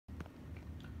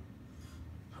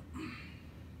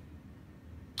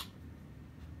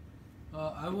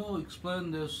I will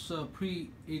explain this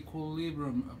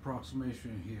pre-equilibrium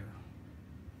approximation here.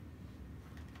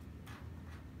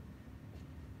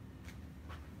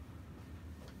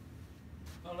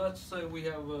 Let's say we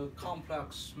have a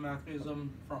complex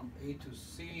mechanism from A to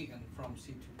C and from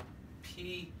C to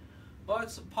P, but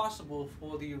it's possible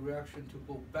for the reaction to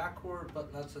go backward,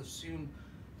 but let's assume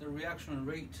the reaction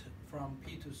rate from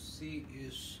P to C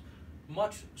is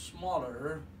much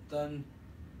smaller than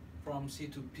from C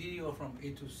to P or from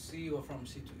A to C or from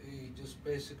C to A. Just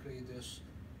basically this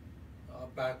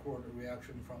backward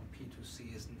reaction from P to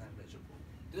C is negligible.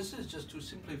 This is just to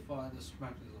simplify this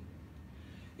mechanism.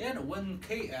 And when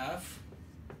Kf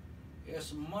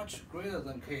is much greater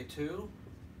than K2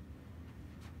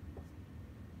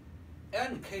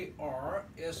 and Kr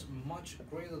is much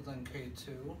greater than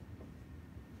K2,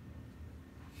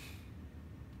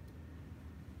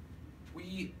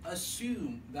 we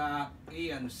assume that A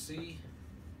and C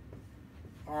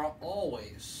are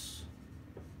always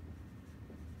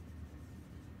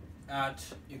at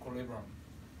equilibrium.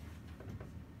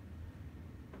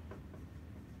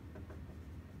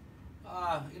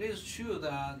 It is true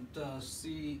that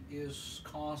C is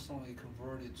constantly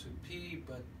converted to P,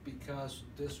 but because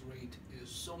this rate is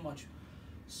so much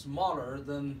smaller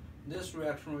than this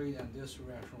reaction rate and this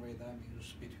reaction rate, that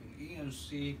means between A and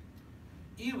C,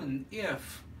 even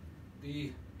if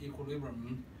the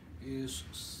equilibrium is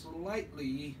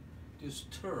slightly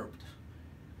disturbed,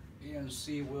 A and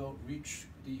C will reach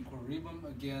the equilibrium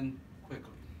again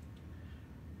quickly.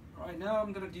 All right, now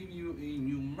I'm going to give you a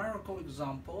numerical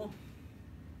example.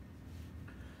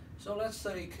 So let's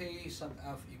say K sub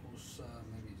F equals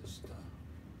maybe just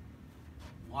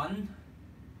 1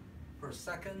 per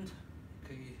second.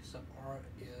 K sub R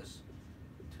is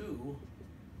 2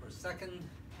 per second.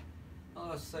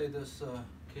 Let's say this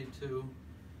K2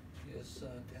 is 10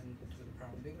 to the power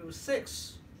negative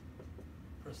 6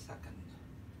 per second.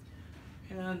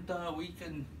 And we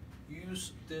can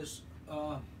use this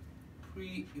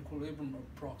pre-equilibrium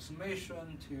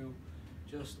approximation to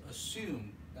just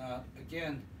assume that,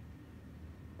 again,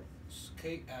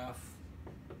 Kf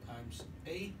times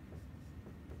A,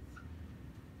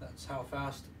 that's how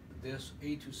fast this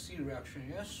A to C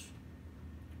reaction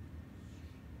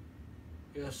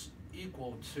is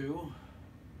equal to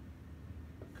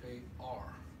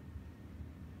Kr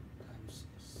times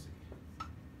C.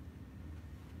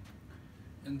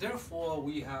 And therefore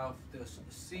we have this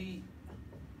C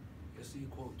is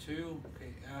equal to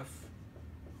Kf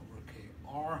over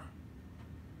Kr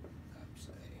times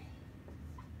A.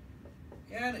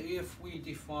 And if we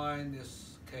define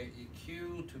this Keq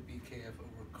to be Kf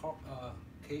over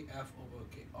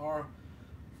Kr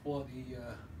for the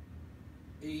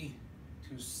A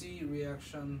to C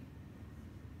reaction,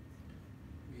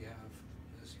 we have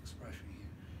this expression here.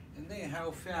 And then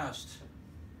how fast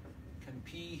can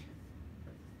P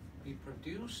be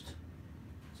produced?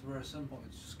 It's very simple.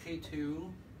 It's just K2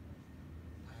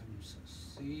 times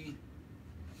C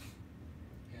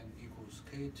and equals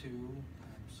K2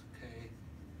 times Keq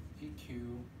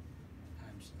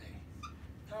times A.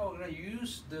 Now we're going to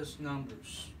use these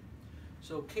numbers.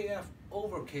 So Kf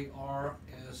over Kr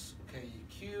is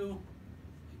Keq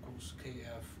equals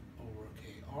Kf over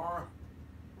Kr,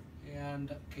 and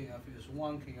Kf is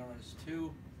 1, Kr is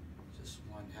 2, just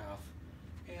 1/2.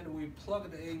 And we plug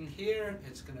it in here,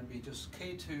 it's going to be just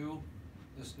K2,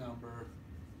 this number,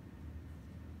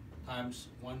 times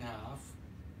 1/2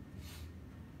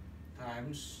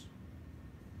 times,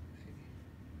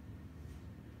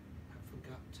 I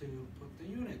forgot to put the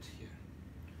unit here.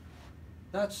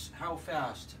 That's how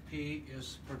fast P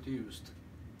is produced.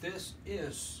 This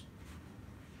is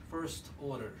first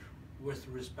order with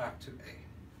respect to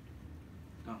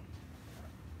A. Done.